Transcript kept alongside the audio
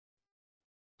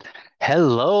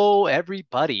Hello,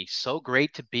 everybody. So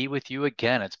great to be with you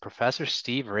again. It's Professor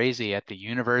Steve Rehse at the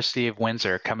University of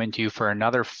Windsor coming to you for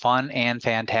another fun and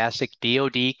fantastic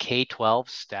DoD K-12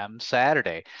 STEM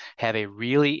Saturday. Have a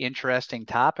really interesting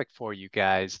topic for you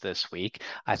guys this week.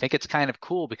 I think it's kind of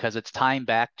cool because it's tying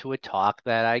back to a talk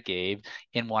that I gave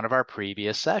in one of our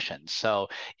previous sessions. So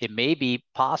it may be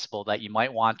possible that you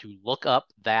might want to look up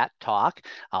that talk.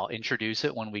 I'll introduce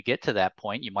it when we get to that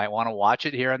point. You might want to watch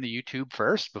it here on the YouTube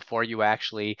first before you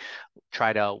actually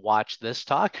try to watch this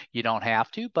talk. You don't have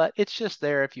to, but it's just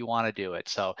there if you want to do it.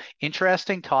 So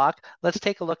interesting talk. Let's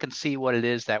take a look and see what it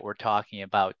is that we're talking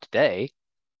about today.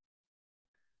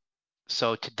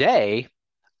 So today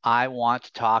I want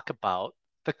to talk about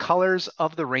the colors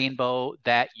of the rainbow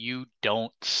that you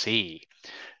don't see.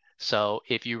 So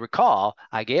if you recall,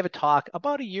 I gave a talk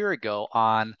about a year ago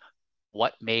on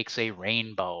what makes a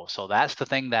rainbow. So that's the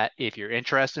thing that if you're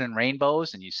interested in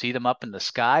rainbows and you see them up in the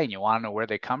sky and you want to know where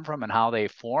they come from and how they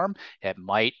form, it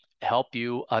might help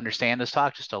you understand this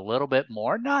talk just a little bit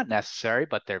more. Not necessary,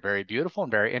 but they're very beautiful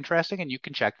and very interesting, and you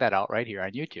can check that out right here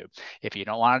on YouTube. If you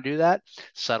don't want to do that,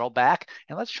 settle back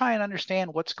and let's try and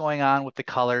understand what's going on with the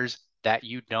colors that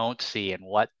you don't see and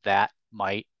what that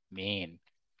might mean.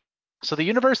 So the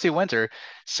University of Windsor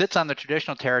sits on the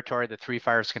traditional territory of the Three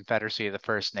Fires Confederacy of the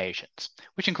First Nations,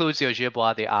 which includes the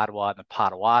Ojibwe, the Ottawa, and the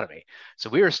Potawatomi. So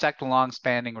we respect the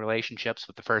long-spanning relationships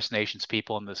with the First Nations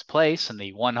people in this place and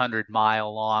the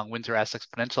 100-mile-long Windsor-Essex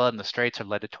Peninsula and the Straits of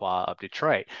Le Detroit of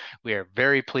Detroit. We are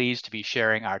very pleased to be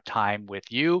sharing our time with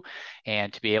you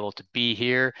and to be able to be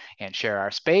here and share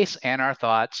our space and our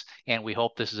thoughts. And we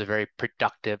hope this is a very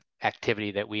productive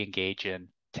activity that we engage in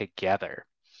together.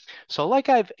 So like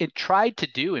I've tried to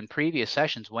do in previous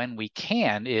sessions when we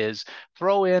can is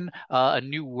throw in a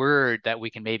new word that we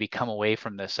can maybe come away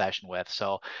from this session with.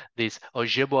 So this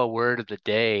Ojibwe word of the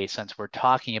day, since we're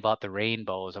talking about the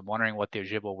rainbows, I'm wondering what the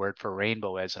Ojibwe word for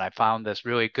rainbow is. And I found this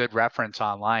really good reference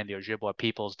online, the Ojibwe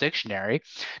People's Dictionary.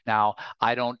 Now,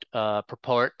 I don't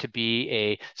purport to be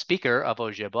a speaker of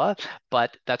Ojibwe,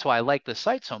 but that's why I like the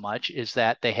site so much is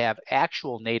that they have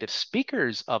actual native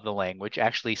speakers of the language,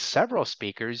 actually several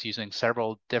speakers using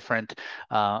several different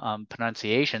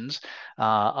pronunciations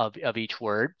of each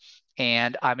word.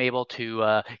 And I'm able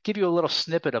to give you a little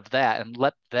snippet of that and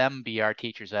let them be our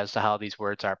teachers as to how these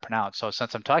words are pronounced. So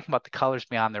since I'm talking about the colors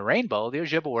beyond the rainbow, the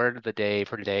Ojibwe word of the day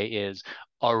for today is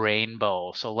a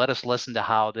rainbow. So let us listen to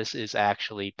how this is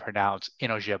actually pronounced in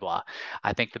Ojibwe.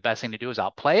 I think the best thing to do is I'll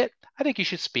play it. I think you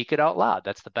should speak it out loud.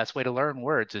 That's the best way to learn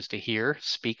words is to hear,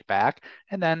 speak back,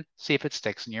 and then see if it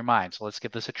sticks in your mind. So let's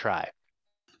give this a try.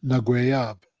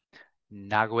 Naguayab,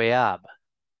 Naguayab.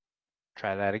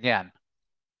 Try that again.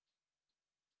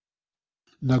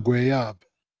 Naguayab,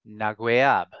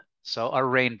 Naguayab. So a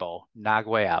rainbow.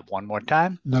 Naguayab. One more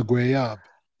time. Naguayab,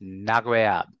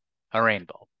 Naguayab. A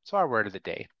rainbow. So our word of the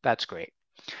day. That's great.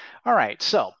 All right,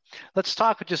 so let's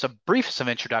talk with just a brief some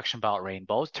introduction about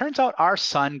rainbows. Turns out our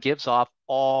sun gives off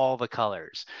all the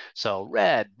colors. So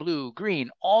red, blue, green,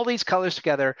 all these colors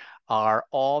together are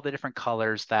all the different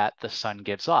colors that the sun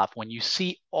gives off. When you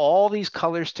see all these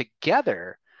colors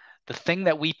together, the thing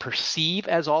that we perceive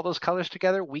as all those colors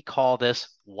together, we call this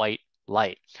white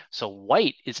light. So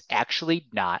white is actually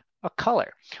not a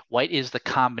color. White is the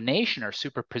combination or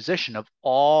superposition of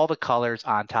all the colors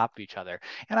on top of each other.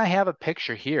 And I have a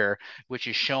picture here which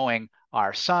is showing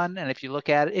our sun. And if you look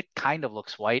at it, it kind of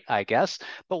looks white, I guess.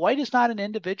 But white is not an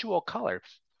individual color.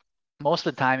 Most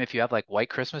of the time, if you have like white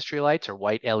Christmas tree lights or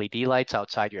white LED lights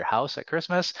outside your house at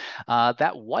Christmas,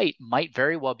 that white might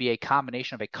very well be a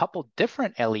combination of a couple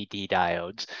different LED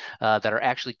diodes that are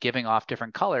actually giving off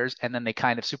different colors, and then they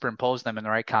kind of superimpose them in the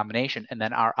right combination, and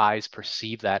then our eyes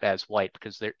perceive that as white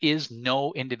because there is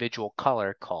no individual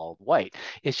color called white.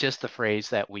 It's just the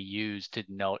phrase that we use to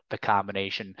denote the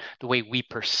combination, the way we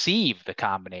perceive the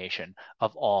combination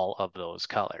of all of those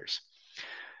colors.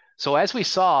 So as we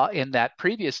saw in that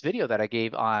previous video that I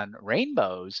gave on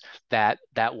rainbows, that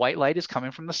white light is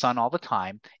coming from the sun all the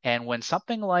time. And when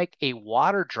something like a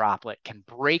water droplet can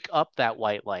break up that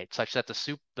white light such that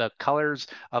the colors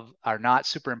are not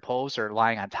superimposed or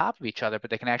lying on top of each other,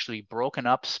 but they can actually be broken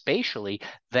up spatially,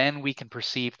 then we can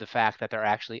perceive the fact that there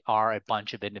actually are a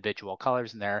bunch of individual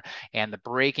colors in there. And the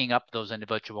breaking up those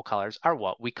individual colors are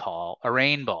what we call a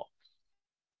rainbow.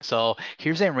 So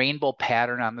here's a rainbow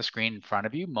pattern on the screen in front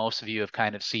of you. Most of you have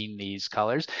kind of seen these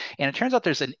colors. And it turns out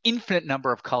there's an infinite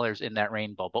number of colors in that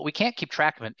rainbow, but we can't keep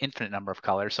track of an infinite number of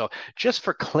colors. So just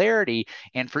for clarity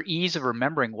and for ease of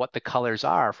remembering what the colors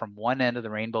are from one end of the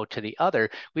rainbow to the other,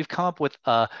 we've come up with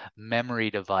a memory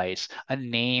device, a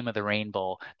name of the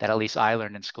rainbow that at least I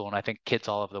learned in school, and I think kids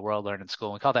all over the world learn in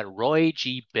school. We call that Roy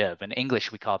G. Biv. In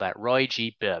English, we call that Roy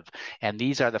G. Biv. And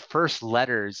these are the first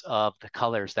letters of the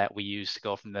colors that we use to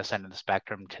go from this end of the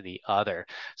spectrum to the other.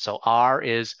 So R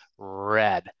is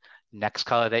red. Next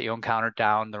color that you encounter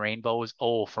down the rainbow is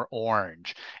O for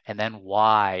orange, and then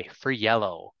Y for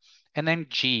yellow, and then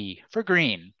G for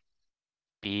green.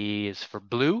 B is for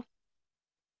blue,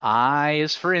 I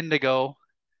is for indigo,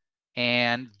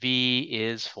 and V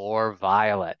is for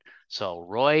violet. So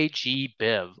Roy G.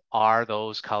 Biv are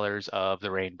those colors of the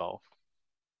rainbow.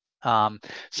 Um,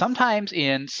 Sometimes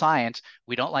in science,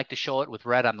 we don't like to show it with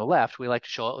red on the left. We like to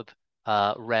show it with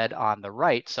red on the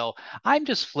right. So I'm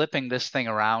just flipping this thing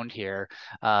around here.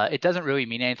 It doesn't really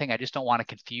mean anything. I just don't want to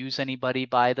confuse anybody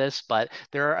by this, but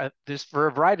there's for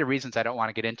a variety of reasons I don't want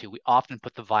to get into. We often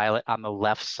put the violet on the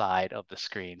left side of the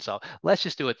screen. So let's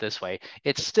just do it this way.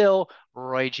 It's still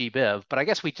Roy G. Biv, but I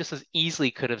guess we just as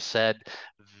easily could have said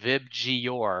Vib G.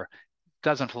 Yor.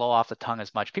 Doesn't flow off the tongue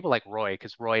as much. People like Roy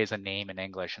because Roy is a name in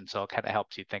English, and so it kind of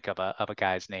helps you think of a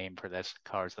guy's name for this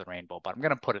colors of the rainbow. But I'm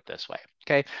going to put it this way.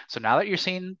 Okay, so now that you're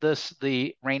seeing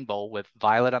the rainbow with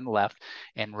violet on the left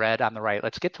and red on the right,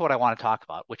 let's get to what I want to talk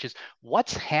about, which is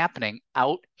what's happening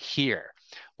out here.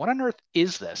 What on earth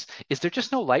is this? Is there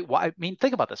just no light? Why? I mean,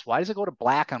 think about this. Why does it go to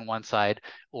black on one side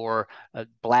or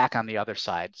black on the other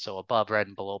side? So above red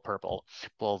and below purple,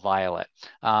 below violet.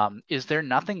 Is there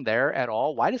nothing there at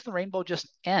all? Why does the rainbow just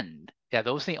end? Are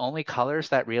those the only colors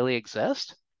that really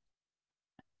exist?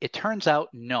 It turns out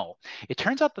no. It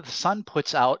turns out that the sun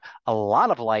puts out a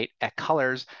lot of light at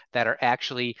colors that are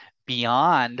actually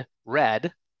beyond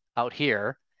red out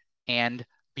here and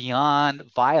beyond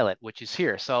violet, which is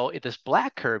here. So this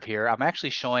black curve here, I'm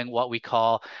actually showing what we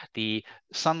call the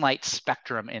sunlight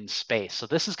spectrum in space. So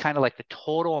this is kind of like the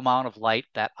total amount of light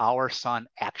that our sun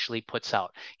actually puts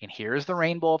out. And here's the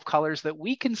rainbow of colors that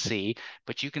we can see,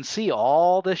 but you can see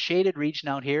all the shaded region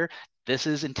out here. This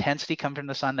is intensity coming from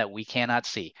the sun that we cannot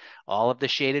see. All of the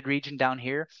shaded region down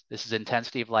here, this is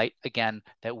intensity of light, again,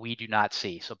 that we do not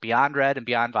see. So beyond red and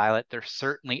beyond violet, there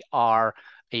certainly are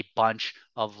a bunch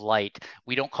of light.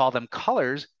 We don't call them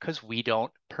colors because we don't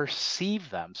perceive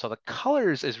them. So the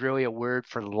colors is really a word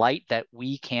for light that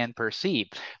we can perceive,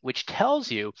 which tells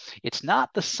you it's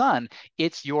not the sun,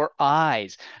 it's your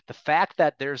eyes. The fact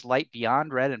that there's light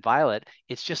beyond red and violet,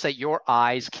 it's just that your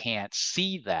eyes can't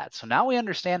see that. So now we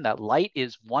understand that light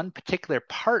is one particular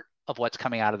part of what's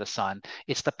coming out of the sun.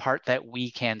 It's the part that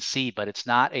we can see, but it's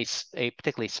not a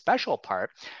particularly special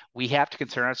part. We have to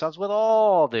concern ourselves with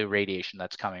all the radiation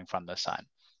that's coming from the sun.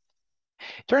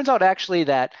 Turns out actually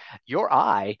that your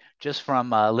eye, just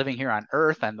from living here on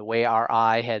Earth and the way our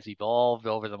eye has evolved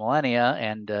over the millennia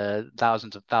and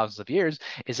thousands of years,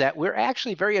 is that we're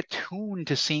actually very attuned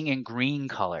to seeing in green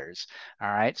colors. All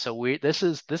right, so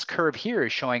this curve here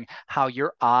is showing how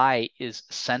your eye is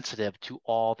sensitive to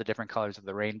all the different colors of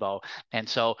the rainbow, and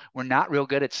so we're not real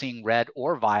good at seeing red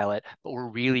or violet, but we're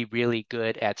really really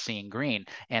good at seeing green.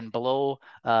 And below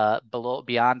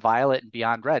beyond violet and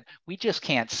beyond red, we just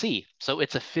can't see. So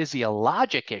it's a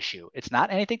physiologic issue. It's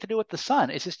not anything to do with the sun.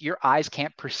 It's just your eyes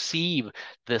can't perceive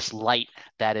this light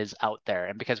that is out there.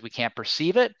 And because we can't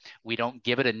perceive it, we don't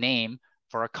give it a name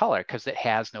for a color because it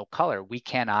has no color. We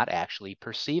cannot actually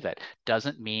perceive it.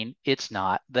 Doesn't mean it's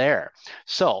not there.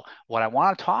 So what I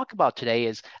want to talk about today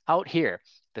is out here,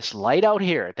 this light out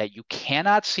here that you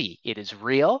cannot see. It is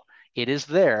real. It is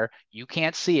there. You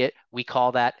can't see it. We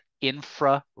call that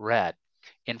infrared.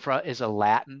 Infra is a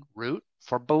Latin root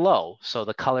for below, so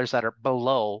the colors that are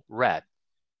below red.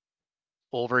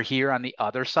 Over here on the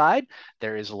other side,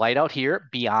 there is light out here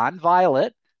beyond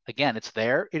violet. Again, it's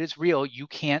there, it is real, you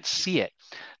can't see it.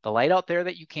 The light out there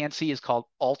that you can't see is called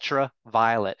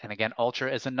ultraviolet. And again,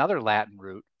 ultra is another Latin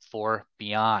root for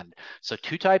beyond. So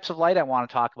two types of light I want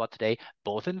to talk about today,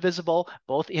 both invisible,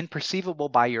 both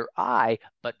imperceivable by your eye,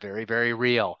 but very, very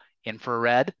real.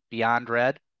 Infrared, beyond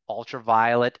red,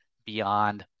 ultraviolet,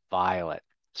 beyond violet.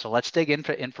 So let's dig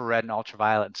into infrared and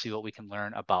ultraviolet and see what we can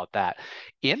learn about that.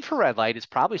 Infrared light is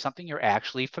probably something you're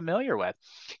actually familiar with.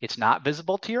 It's not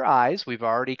visible to your eyes. We've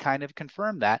already kind of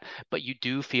confirmed that, but you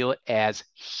do feel it as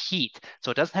heat.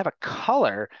 So it doesn't have a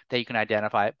color that you can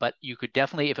identify, but you could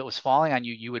definitely, if it was falling on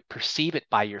you, you would perceive it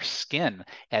by your skin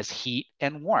as heat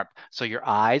and warmth. So your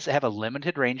eyes have a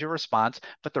limited range of response,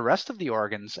 but the rest of the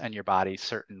organs and your body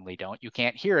certainly don't. You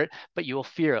can't hear it, but you'll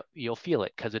feel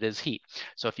it because it is heat.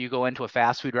 So if you go into a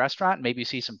fast food restaurant, maybe you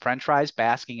see some French fries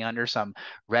basking under some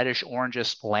reddish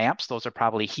orangish lamps. Those are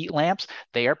probably heat lamps.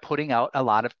 They are putting out a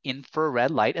lot of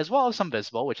infrared light as well as some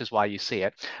visible, which is why you see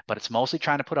it. But it's mostly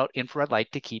trying to put out infrared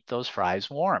light to keep those fries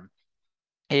warm.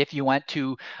 If you went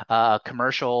to a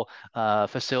commercial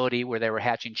facility where they were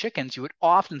hatching chickens, you would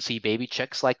often see baby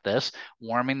chicks like this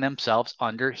warming themselves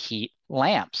under heat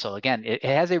lamps. So again, it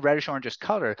has a reddish orangish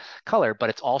color, but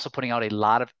it's also putting out a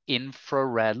lot of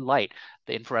infrared light.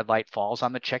 The infrared light falls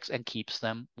on the chicks and keeps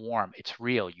them warm. It's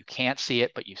real. You can't see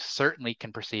it, but you certainly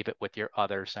can perceive it with your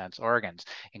other sense organs,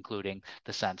 including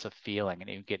the sense of feeling, and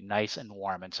you get nice and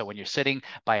warm. And so when you're sitting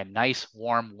by a nice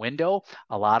warm window,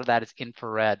 a lot of that is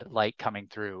infrared light coming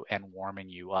through and warming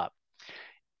you up.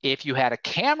 If you had a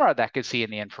camera that could see in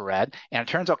the infrared, and it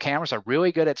turns out cameras are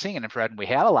really good at seeing in infrared, and we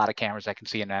have a lot of cameras that can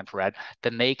see in infrared,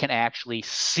 then they can actually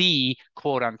see,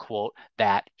 quote unquote,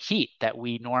 that heat that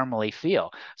we normally feel.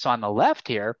 So on the left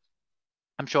here,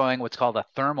 I'm showing what's called a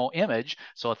thermal image.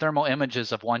 So a thermal image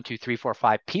is of 1, 2, 3, 4,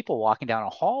 5 people walking down a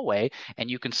hallway,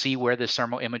 and you can see where this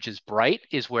thermal image is bright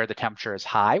is where the temperature is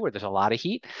high, where there's a lot of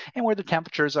heat, and where the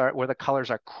temperatures are, where the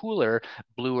colors are cooler,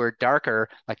 bluer, darker,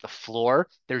 like the floor.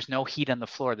 There's no heat on the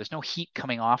floor. There's no heat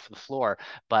coming off the floor.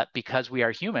 But because we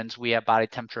are humans, we have body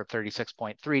temperature of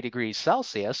 36.3 degrees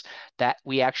Celsius that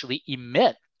we actually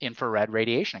emit infrared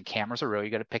radiation, and cameras are really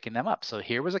good at picking them up. So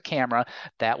here was a camera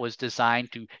that was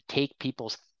designed to take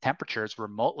people's temperatures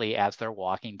remotely as they're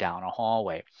walking down a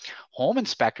hallway. Home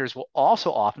inspectors will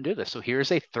also often do this. So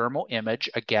here's a thermal image,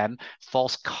 again,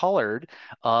 false colored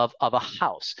of a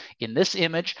house. In this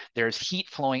image, there's heat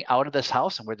flowing out of this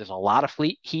house, and where there's a lot of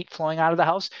heat flowing out of the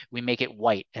house, we make it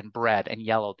white and red and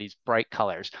yellow, these bright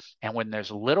colors. And when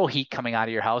there's little heat coming out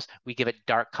of your house, we give it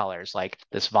dark colors like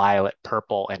this violet,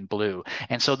 purple, and blue.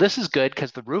 And so this is good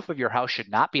because the roof of your house should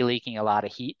not be leaking a lot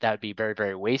of heat. That would be very,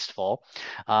 very wasteful.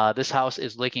 This house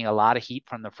is leaking a lot of heat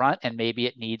from the front, and maybe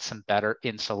it needs some better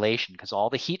insulation because all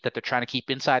the heat that they're trying to keep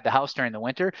inside the house during the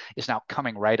winter is now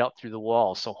coming right out through the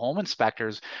walls. So home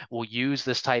inspectors will use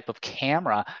this type of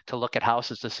camera to look at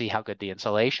houses to see how good the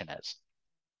insulation is.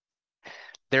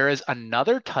 There is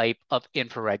another type of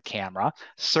infrared camera.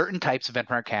 Certain types of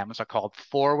infrared cameras are called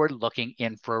forward-looking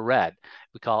infrared.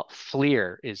 We call it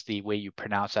FLIR is the way you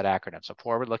pronounce that acronym. So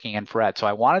forward-looking infrared. So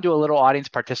I want to do a little audience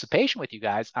participation with you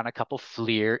guys on a couple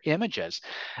FLIR images.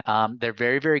 They're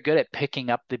very, very good at picking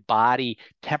up the body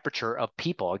temperature of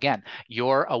people. Again,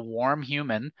 you're a warm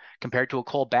human compared to a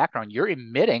cold background. You're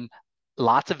emitting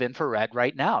lots of infrared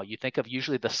right now. You think of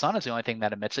usually the sun is the only thing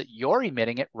that emits it. You're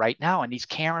emitting it right now, and these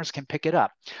cameras can pick it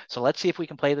up. So let's see if we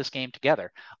can play this game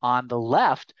together. On the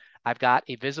left, I've got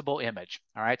a visible image.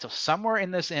 All right, so somewhere in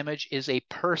this image is a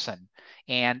person,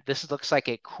 and this looks like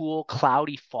a cool,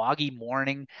 cloudy, foggy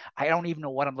morning. I don't even know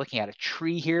what I'm looking at. A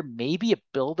tree here, maybe a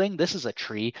building. This is a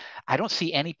tree. I don't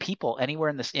see any people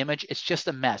anywhere in this image. It's just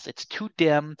a mess. It's too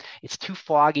dim. It's too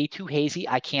foggy, too hazy.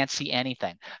 I can't see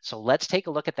anything. So let's take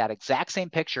a look at that exact same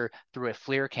picture through a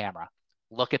FLIR camera.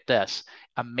 Look at this.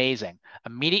 Amazing.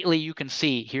 Immediately you can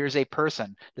see here's a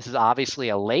person. This is obviously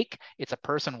a lake. It's a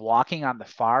person walking on the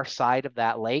far side of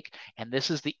that lake. And this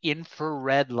is the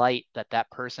infrared light that that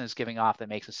person is giving off that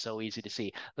makes it so easy to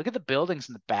see. Look at the buildings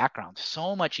in the background.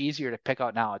 So much easier to pick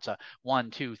out now. It's a 1,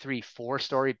 2, 3,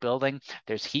 4-story building.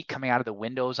 There's heat coming out of the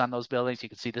windows on those buildings. You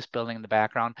can see this building in the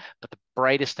background. But the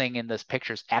brightest thing in this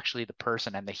picture is actually the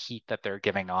person and the heat that they're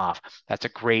giving off. That's a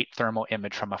great thermal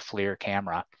image from a FLIR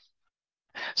camera.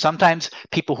 Sometimes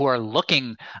people who are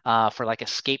looking for like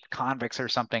escaped convicts or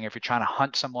something, if you're trying to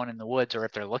hunt someone in the woods, or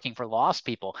if they're looking for lost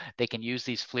people, they can use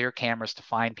these FLIR cameras to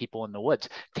find people in the woods.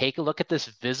 Take a look at this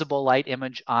visible light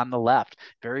image on the left,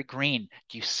 very green.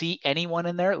 Do you see anyone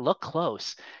in there? Look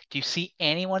close. Do you see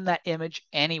anyone in that image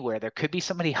anywhere? There could be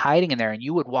somebody hiding in there, and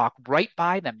you would walk right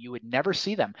by them. You would never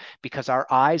see them because our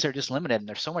eyes are just limited, and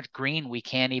there's so much green we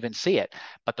can't even see it.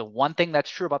 But the one thing that's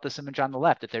true about this image on the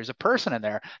left, if there's a person in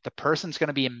there, the person's going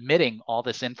to be emitting all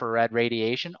this infrared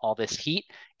radiation, all this heat,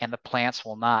 and the plants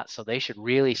will not. So they should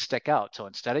really stick out. So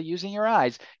instead of using your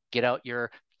eyes, get out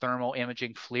your thermal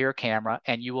imaging FLIR camera,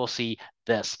 and you will see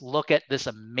this. Look at this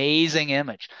amazing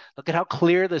image. Look at how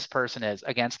clear this person is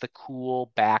against the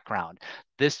cool background.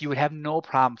 This, you would have no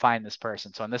problem finding this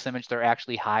person. So in this image, they're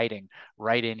actually hiding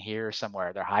right in here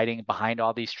somewhere. They're hiding behind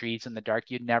all these trees in the dark.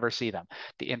 You'd never see them.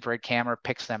 The infrared camera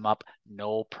picks them up,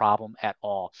 no problem at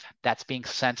all. That's being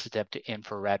sensitive to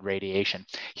infrared radiation.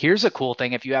 Here's a cool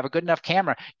thing. If you have a good enough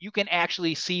camera, you can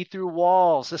actually see through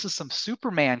walls. This is some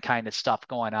Superman kind of stuff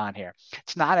going on here.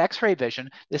 It's not X-ray vision.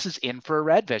 This is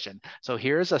infrared vision. So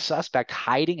here's a suspect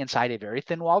hiding inside a very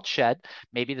thin-walled shed.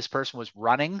 Maybe this person was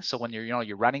running. So when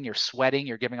you're running, you're sweating,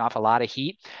 you're giving off a lot of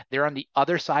heat. They're on the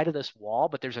other side of this wall,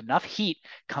 but there's enough heat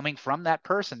coming from that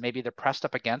person. Maybe they're pressed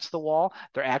up against the wall.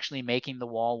 They're actually making the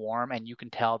wall warm, and you can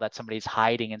tell that somebody's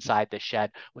hiding inside the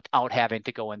shed without having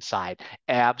to go inside.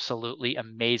 Absolutely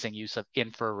amazing use of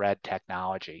infrared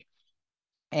technology.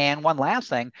 And one last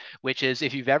thing, which is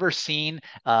if you've ever seen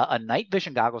a night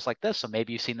vision goggles like this, so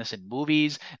maybe you've seen this in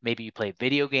movies, maybe you play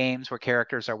video games where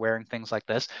characters are wearing things like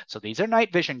this. So these are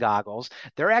night vision goggles.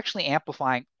 They're actually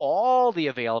amplifying all the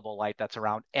available light that's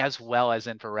around as well as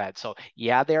infrared. So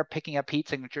yeah, they're picking up heat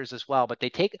signatures as well, but they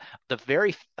take the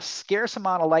very scarce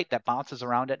amount of light that bounces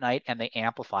around at night and they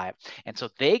amplify it. And so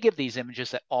they give these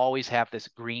images that always have this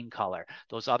green color.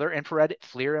 Those other infrared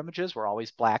FLIR images were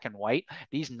always black and white.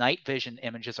 These night vision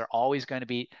images are always going to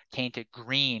be tainted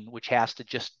green, which has to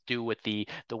just do with the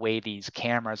way these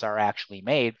cameras are actually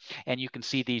made. And you can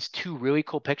see these two really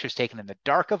cool pictures taken in the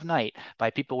dark of night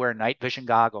by people wearing night vision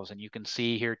goggles. And you can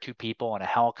see here two people in a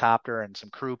helicopter and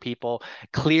some crew people,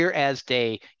 clear as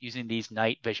day, using these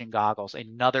night vision goggles,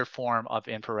 another form of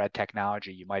infrared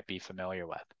technology you might be familiar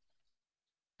with.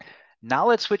 Now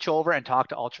let's switch over and talk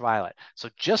to ultraviolet. So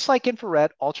just like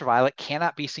infrared, ultraviolet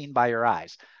cannot be seen by your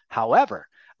eyes. However,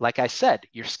 like I said,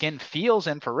 your skin feels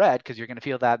infrared because you're going to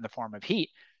feel that in the form of heat.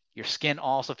 Your skin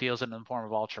also feels it in the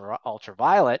form of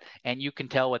ultraviolet, and you can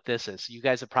tell what this is. You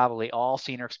guys have probably all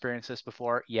seen or experienced this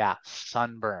before. Yeah,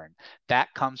 sunburn.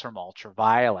 That comes from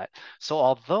ultraviolet. So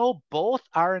although both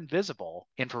are invisible,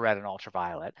 infrared and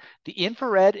ultraviolet, the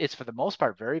infrared is for the most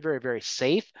part very, very, very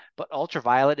safe, but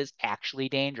ultraviolet is actually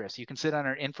dangerous. You can sit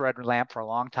under an infrared lamp for a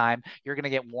long time. You're going to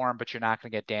get warm, but you're not going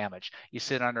to get damaged. You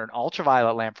sit under an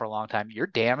ultraviolet lamp for a long time, you're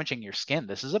damaging your skin.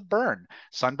 This is a burn.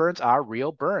 Sunburns are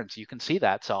real burns. You can see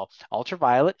that. So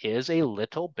ultraviolet is a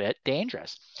little bit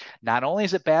dangerous. Not only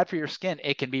is it bad for your skin,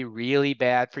 it can be really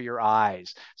bad for your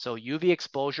eyes. So UV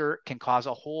exposure can cause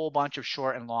a whole bunch of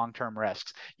short and long-term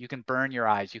risks. You can burn your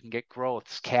eyes. You can get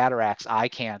growths, cataracts, eye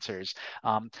cancers.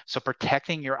 So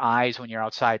protecting your eyes when you're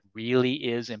outside really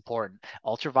is important.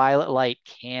 Ultraviolet light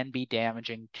can be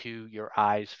damaging to your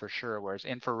eyes for sure, whereas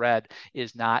infrared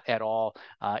is not at all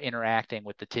interacting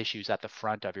with the tissues at the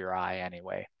front of your eye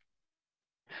anyway.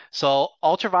 So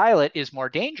ultraviolet is more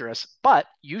dangerous, but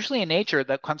usually in nature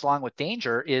that comes along with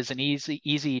danger is an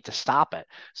easy to stop it.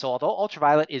 So although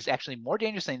ultraviolet is actually more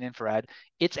dangerous than infrared,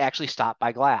 it's actually stopped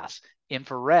by glass.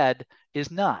 Infrared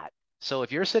is not. So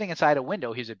if you're sitting inside a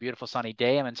window, here's a beautiful sunny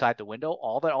day, I'm inside the window,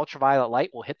 all that ultraviolet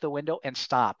light will hit the window and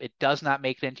stop. It does not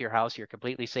make it into your house. You're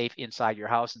completely safe inside your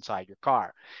house, inside your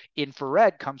car.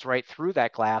 Infrared comes right through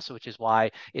that glass, which is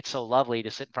why it's so lovely to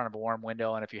sit in front of a warm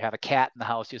window. And if you have a cat in the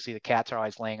house, you'll see the cats are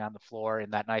always laying on the floor in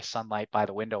that nice sunlight by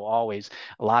the window, always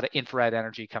a lot of infrared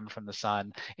energy coming from the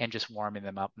sun and just warming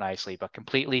them up nicely, but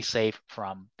completely safe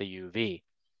from the UV.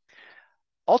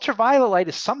 Ultraviolet light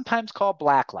is sometimes called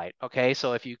black light. Okay,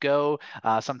 so if you go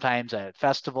sometimes at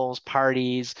festivals,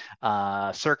 parties,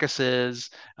 circuses,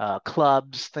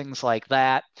 clubs, things like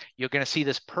that, you're going to see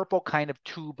this purple kind of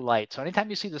tube light. So anytime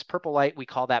you see this purple light, we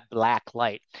call that black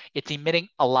light. It's emitting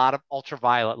a lot of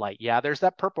ultraviolet light. Yeah, there's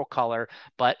that purple color,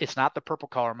 but it's not the purple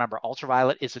color. Remember,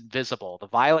 ultraviolet is invisible. The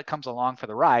violet comes along for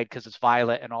the ride because it's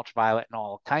violet and ultraviolet and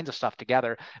all kinds of stuff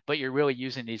together, but you're really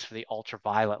using these for the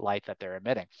ultraviolet light that they're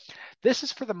emitting. This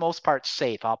is for the most part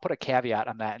safe. I'll put a caveat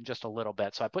on that in just a little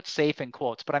bit. So I put safe in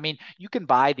quotes, but I mean, you can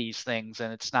buy these things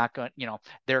and it's not going,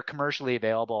 they're commercially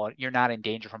available. You're not in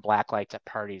danger from black lights at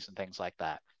parties and things like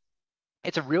that.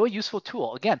 It's a really useful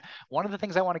tool. Again, one of the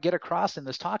things I want to get across in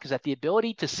this talk is that the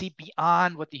ability to see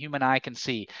beyond what the human eye can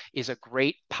see is a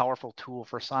great, powerful tool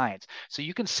for science. So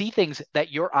you can see things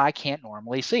that your eye can't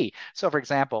normally see. So for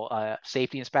example,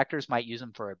 safety inspectors might use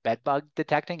them for bed bug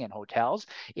detecting in hotels.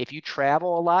 If you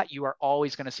travel a lot, you are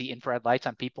always going to see infrared lights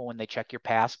on people when they check your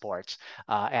passports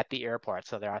at the airport.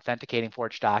 So they're authenticating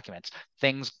forged documents,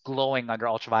 things glowing under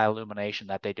ultraviolet illumination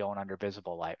that they don't under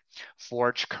visible light.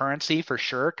 Forged currency for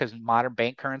sure, because modern modern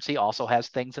bank currency also has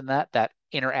things in that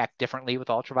interact differently with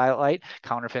ultraviolet light.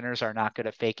 Counterfeiters are not good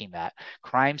at faking that.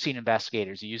 Crime scene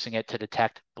investigators using it to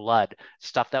detect blood.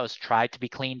 Stuff that was tried to be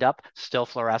cleaned up still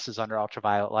fluoresces under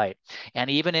ultraviolet light. And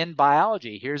even in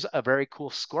biology, here's a very cool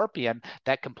scorpion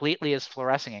that completely is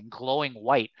fluorescing and glowing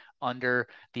white under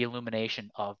the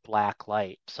illumination of black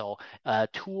light. So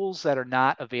tools that are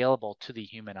not available to the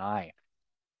human eye.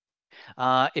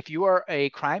 If you are a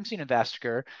crime scene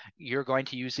investigator, you're going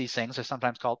to use these things. They're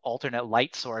sometimes called alternate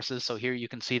light sources. So here you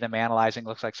can see them analyzing,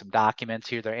 looks like some documents.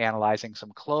 Here they're analyzing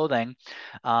some clothing.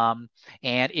 Um,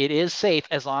 and it is safe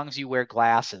as long as you wear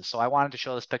glasses. So I wanted to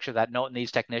show this picture that note in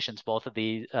these technicians, both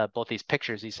these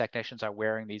pictures, these technicians are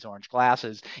wearing these orange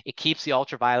glasses. It keeps the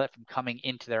ultraviolet from coming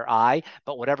into their eye,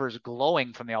 but whatever is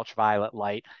glowing from the ultraviolet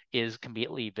light is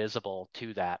completely visible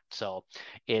to that. So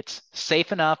it's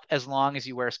safe enough as long as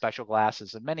you wear special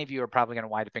glasses. And many of you are probably going to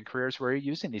wind up in careers where you're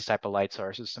using these type of light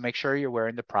sources. So make sure you're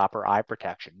wearing the proper eye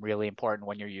protection. Really important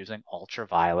when you're using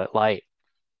ultraviolet light.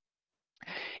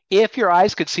 If your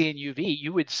eyes could see in UV,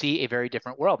 you would see a very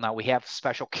different world. Now we have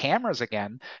special cameras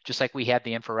again, just like we had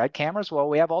the infrared cameras. Well,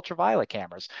 we have ultraviolet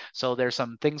cameras. So there's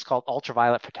some things called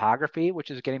ultraviolet photography,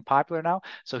 which is getting popular now.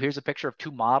 So here's a picture of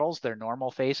two models, their normal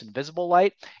face in visible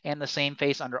light and the same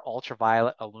face under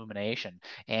ultraviolet illumination.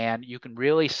 And you can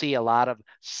really see a lot of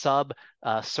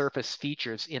surface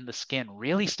features in the skin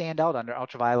really stand out under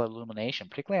ultraviolet illumination,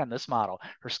 particularly on this model.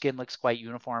 Her skin looks quite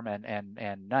uniform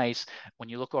and nice. When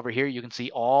you look over here, you can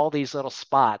see all these little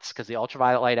spots because the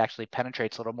ultraviolet light actually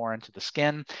penetrates a little more into the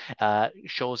skin,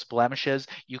 shows blemishes.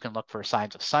 You can look for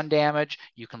signs of sun damage.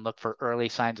 You can look for early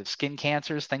signs of skin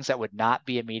cancers, things that would not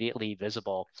be immediately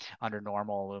visible under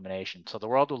normal illumination. So the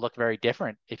world would look very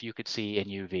different if you could see in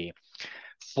UV.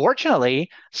 Fortunately,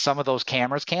 some of those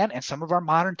cameras can, and some of our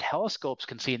modern telescopes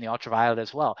can see in the ultraviolet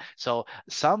as well. So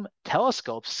some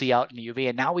telescopes see out in the UV,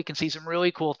 and now we can see some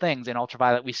really cool things in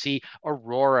ultraviolet. We see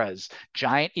auroras,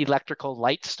 giant electrical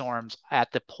light storms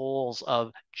at the poles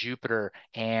of Jupiter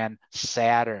and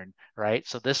Saturn, right?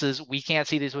 So we can't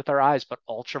see these with our eyes, but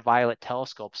ultraviolet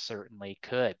telescopes certainly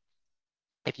could.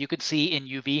 If you could see in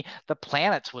UV, the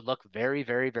planets would look very,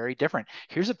 very, very different.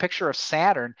 Here's a picture of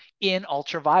Saturn in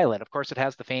ultraviolet. Of course, it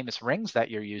has the famous rings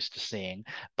that you're used to seeing,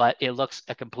 but it looks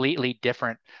a completely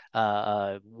different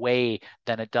way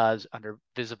than it does under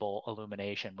visible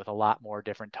illumination with a lot more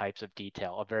different types of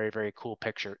detail. A very, very cool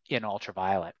picture in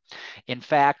ultraviolet. In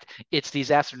fact, it's these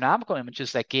astronomical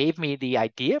images that gave me the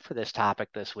idea for this topic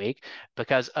this week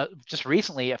because just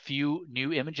recently a few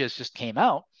new images just came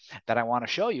out that I want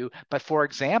to show you. But for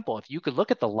example, if you could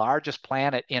look at the largest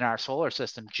planet in our solar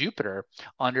system, Jupiter,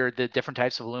 under the different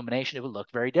types of illumination, it would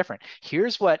look very different.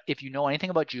 Here's what, if you know anything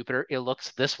about Jupiter, it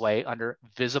looks this way under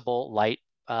visible light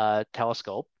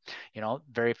telescope,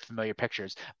 very familiar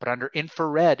pictures. But under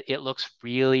infrared, it looks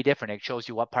really different. It shows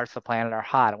you what parts of the planet are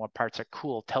hot and what parts are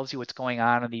cool, tells you what's going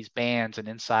on in these bands and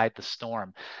inside the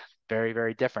storm. Very,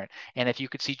 very different. And if you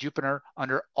could see Jupiter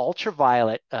under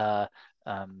ultraviolet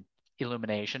um,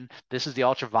 illumination, this is the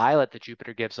ultraviolet that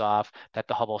Jupiter gives off that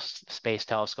the Hubble Space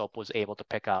Telescope was able to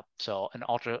pick up. So an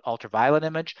ultraviolet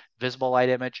image, visible light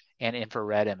image, and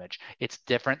infrared image. It's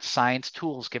different science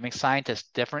tools giving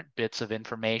scientists different bits of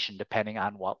information depending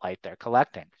on what light they're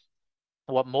collecting.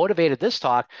 What motivated this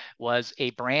talk was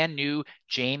a brand new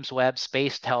James Webb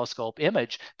Space Telescope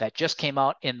image that just came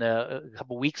out in the a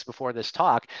couple weeks before this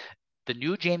talk. The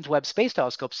new James Webb Space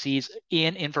Telescope sees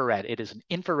in infrared. It is an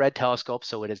infrared telescope,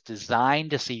 so it is designed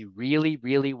to see really,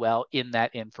 really well in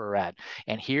that infrared.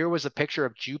 And here was a picture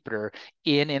of Jupiter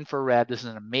in infrared. This is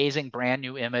an amazing brand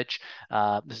new image.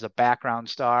 This is a background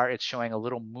star. It's showing a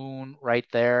little moon right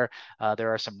there.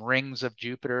 There are some rings of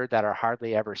Jupiter that are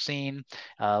hardly ever seen.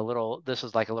 This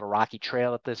is like a little rocky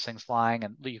trail that this thing's flying,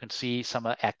 and you can see some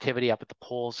activity up at the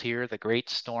poles here, the great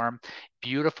storm.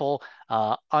 Beautiful,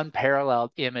 unparalleled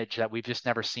image that we've just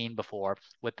never seen before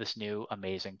with this new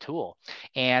amazing tool.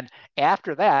 And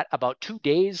after that, about 2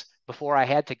 days before I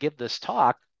had to give this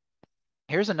talk,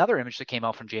 here's another image that came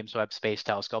out from James Webb Space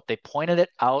Telescope. They pointed it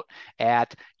out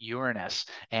at Uranus.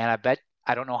 And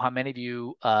I don't know how many of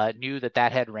you knew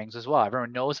that had rings as well.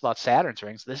 Everyone knows about Saturn's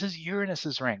rings. This is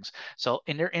Uranus's rings. So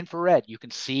in their infrared, you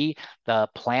can see the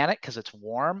planet because it's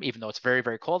warm, even though it's very,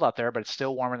 very cold out there, but it's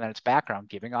still warmer than its background,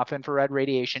 giving off infrared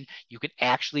radiation. You can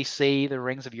actually see the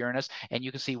rings of Uranus, and you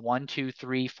can see 1, 2,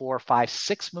 3, 4, 5,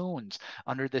 6 moons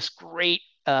under this great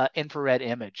infrared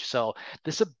image. So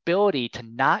this ability to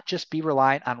not just be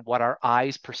reliant on what our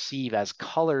eyes perceive as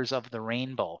colors of the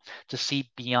rainbow, to see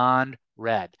beyond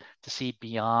red, to see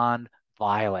beyond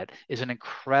ultraviolet is an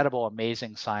incredible,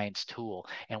 amazing science tool.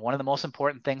 And one of the most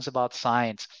important things about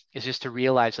science is just to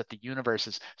realize that the universe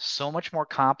is so much more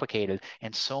complicated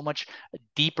and so much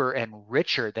deeper and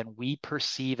richer than we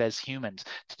perceive as humans.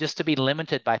 Just to be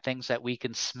limited by things that we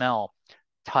can smell,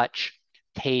 touch,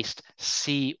 taste,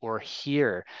 see, or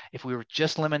hear. If we were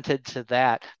just limited to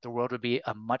that, the world would be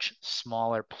a much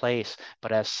smaller place.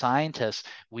 But as scientists,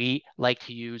 we like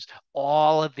to use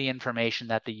all of the information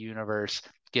that the universe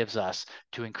gives us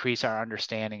to increase our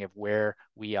understanding of where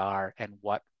we are and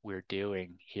what we're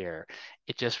doing here.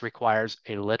 It just requires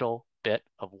a little bit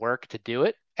of work to do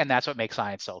it. And that's what makes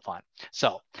science so fun.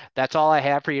 So that's all I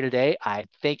have for you today. I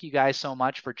thank you guys so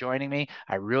much for joining me.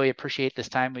 I really appreciate this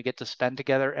time we get to spend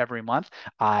together every month.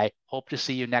 I hope to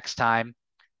see you next time.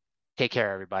 Take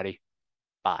care, everybody.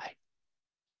 Bye.